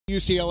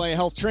UCLA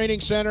Health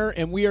Training Center,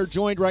 and we are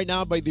joined right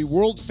now by the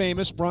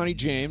world-famous Bronny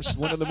James,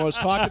 one of the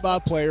most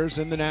talked-about players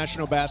in the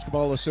National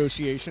Basketball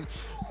Association.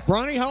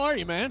 Bronny, how are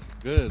you, man?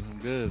 Good. I'm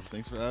good.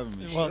 Thanks for having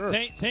me. Well, Sure.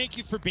 thank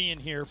you for being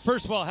here.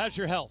 First of all, how's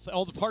your health?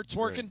 All the parts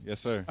working? Great.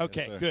 Yes, sir.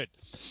 Okay, Yes, sir. good.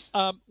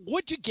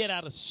 What'd you get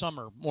out of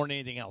summer more than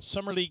anything else?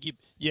 Summer League,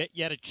 you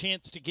had a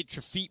chance to get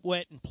your feet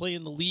wet and play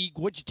in the league.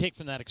 What'd you take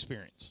from that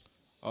experience?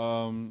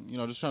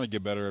 Just trying to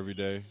get better every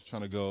day,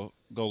 trying to go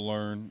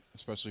learn,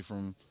 especially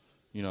from,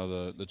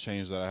 the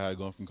change that I had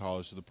going from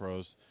college to the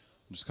pros.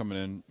 Just coming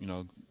in,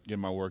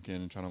 getting my work in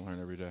and trying to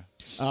learn every day.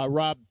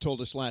 Rob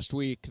told us last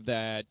week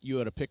that you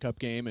had a pickup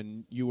game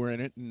and you were in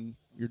it and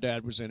your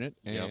dad was in it,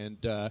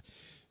 and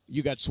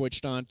you got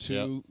switched on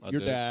to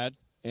your dad,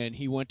 and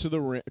he went to the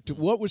ring.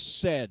 What was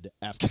said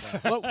after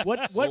that?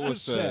 What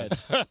was said?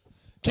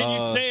 Can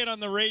you say it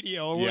on the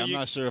radio? Or I'm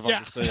not sure if I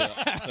can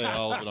say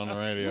all of it on the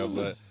radio,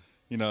 but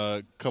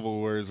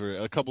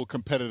a couple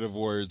competitive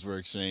words were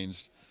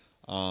exchanged.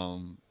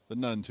 But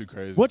nothing too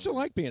crazy. What's it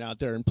like being out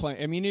there and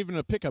playing? I mean, even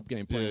a pickup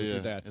game playing with your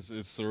dad. It's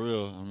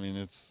surreal. I mean,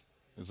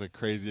 it's a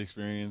crazy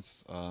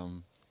experience.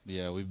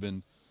 We've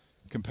been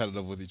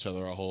competitive with each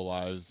other our whole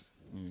lives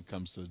when it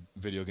comes to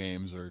video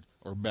games or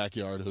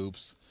backyard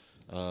hoops.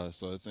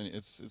 So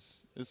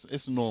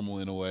it's normal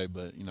in a way,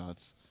 but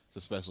it's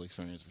a special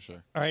experience for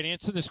sure. All right,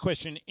 answer this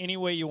question any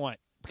way you want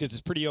because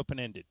it's pretty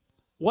open-ended.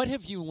 What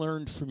have you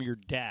learned from your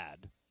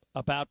dad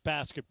about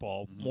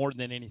basketball more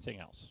than anything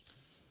else?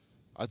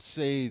 I'd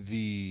say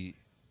the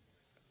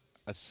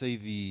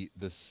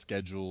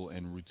schedule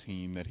and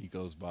routine that he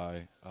goes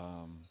by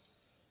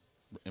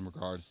in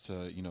regards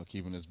to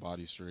keeping his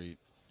body straight,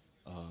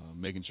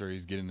 making sure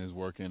he's getting his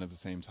work in at the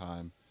same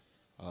time,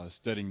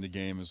 studying the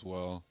game as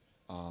well.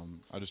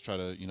 I just try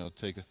to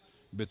take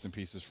bits and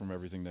pieces from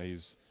everything that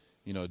he's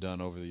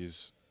done over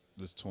this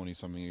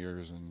 20-something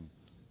years and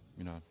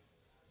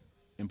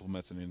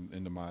implements it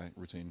into my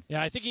routine.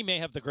 Yeah, I think he may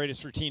have the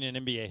greatest routine in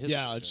NBA history.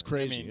 Yeah, it's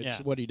crazy.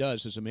 What he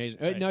does is amazing.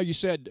 Right. Now, you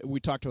said we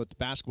talked about the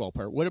basketball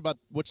part.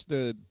 What's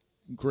the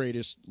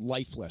greatest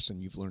life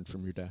lesson you've learned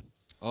from your dad?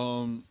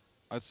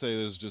 I'd say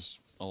there's just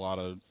a lot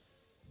of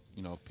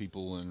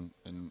people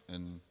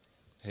and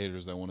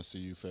haters that want to see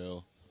you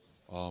fail,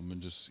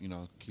 and just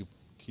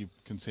keep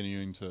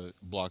continuing to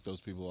block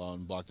those people out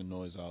and block the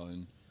noise out,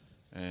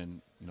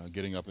 and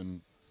getting up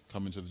and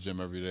coming to the gym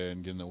every day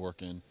and getting the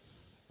work in.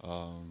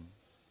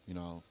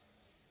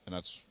 And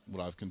that's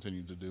what I've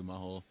continued to do my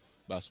whole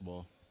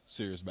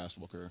serious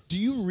basketball career. Do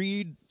you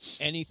read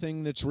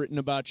anything that's written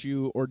about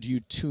you, or do you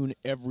tune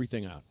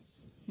everything out?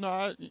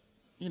 No,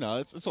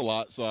 it's a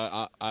lot. So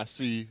I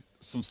see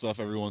some stuff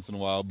every once in a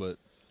while, but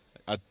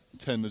I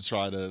tend to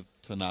try to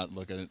not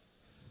look at it,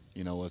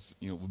 what's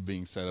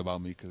being said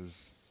about me because,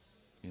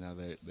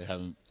 they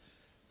haven't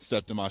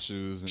stepped in my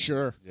shoes. And,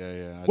 sure.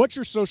 Yeah. What's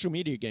your social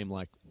media game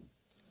like?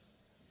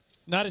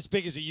 Not as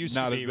big as it used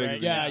to be,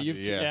 right?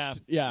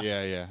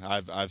 Yeah.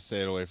 I've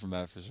stayed away from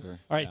that for sure.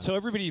 All right, so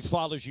everybody who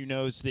follows you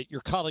knows that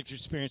your college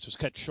experience was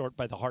cut short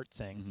by the heart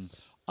thing.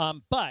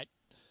 But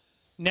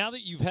now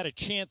that you've had a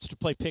chance to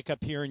play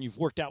pickup here and you've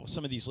worked out with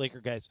some of these Laker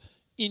guys,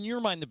 in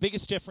your mind, the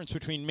biggest difference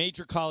between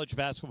major college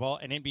basketball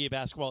and NBA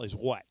basketball is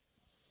what?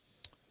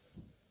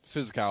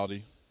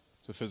 Physicality.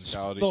 The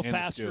physicality. A little and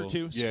faster, the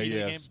skill. too? Speed of the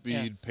game?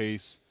 Speed,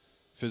 pace,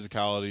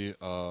 physicality.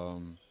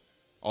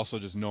 Also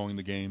just knowing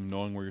the game,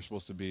 knowing where you're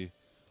supposed to be,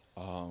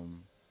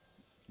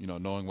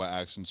 knowing what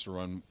actions to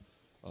run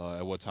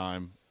at what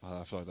time.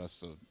 I feel like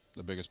that's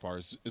the biggest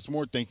part. It's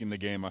more thinking the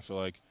game, I feel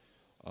like,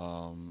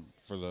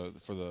 for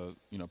the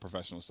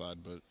professional side,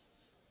 but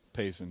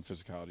pace and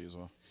physicality as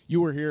well.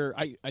 You were here.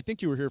 I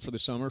think you were here for the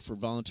summer for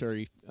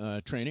voluntary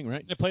training,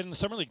 right? I played in the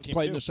summer league team.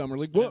 In the summer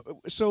league. Yeah.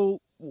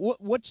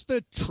 What's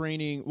the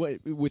training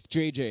with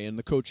JJ and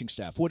the coaching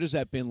staff? What has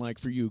that been like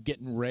for you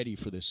getting ready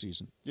for this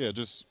season? Yeah,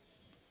 just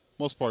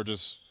most part,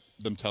 just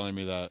them telling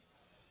me that,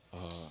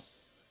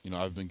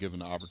 I've been given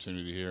the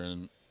opportunity here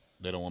and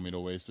they don't want me to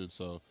waste it.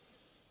 So,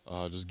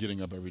 just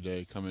getting up every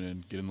day, coming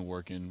in, getting the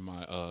work in,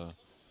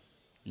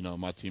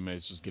 my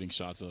teammates just getting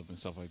shots up and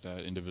stuff like that,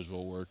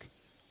 individual work.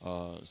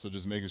 So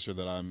just making sure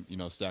that I'm,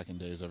 stacking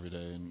days every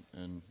day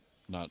and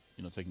not,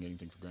 taking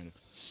anything for granted.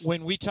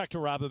 When we talk to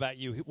Rob about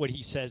you, what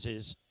he says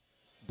is,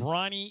 we're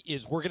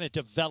going to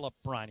develop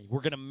Bronny.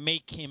 We're going to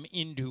make him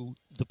into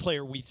the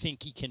player we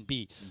think he can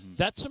be.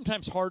 That's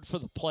sometimes hard for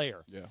the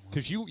player. Yeah.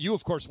 Because you,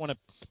 of course, want to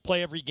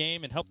play every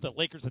game and help the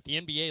Lakers at the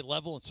NBA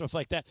level and stuff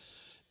like that.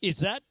 Is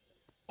that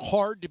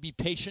hard to be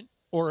patient,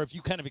 or have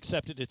you kind of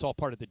accepted it's all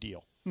part of the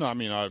deal? No, I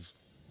mean,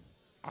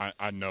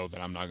 I know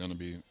that I'm not going to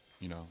be,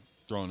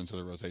 thrown into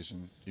the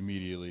rotation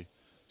immediately.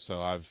 So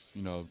I've,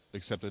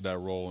 accepted that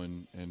role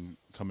and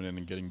coming in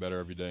and getting better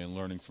every day and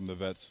learning from the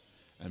vets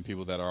and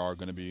people that are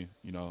going to be,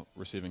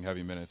 receiving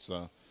heavy minutes.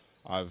 So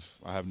I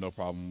have no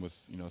problem with,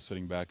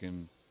 sitting back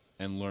and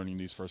learning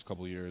these first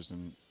couple of years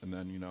and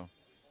then,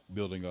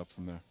 building up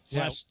from there.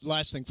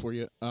 Last thing for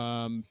you.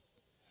 Do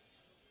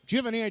you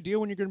have any idea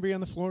when you're going to be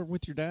on the floor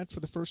with your dad for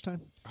the first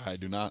time? I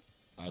do not.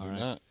 I do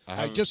not.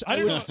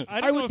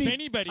 I don't know if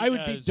anybody I would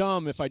does. be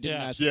dumb if I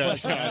didn't ask the Yeah,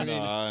 question. I no,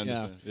 mean, I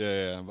understand.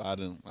 Yeah, but I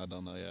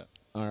don't know yet.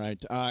 All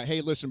right. Hey,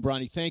 listen,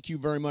 Bronny, thank you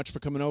very much for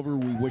coming over.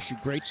 We wish you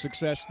great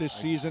success this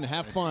season.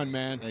 Have fun,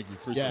 man. Thank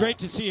you. Great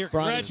to see you. Bronny,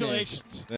 Congratulations.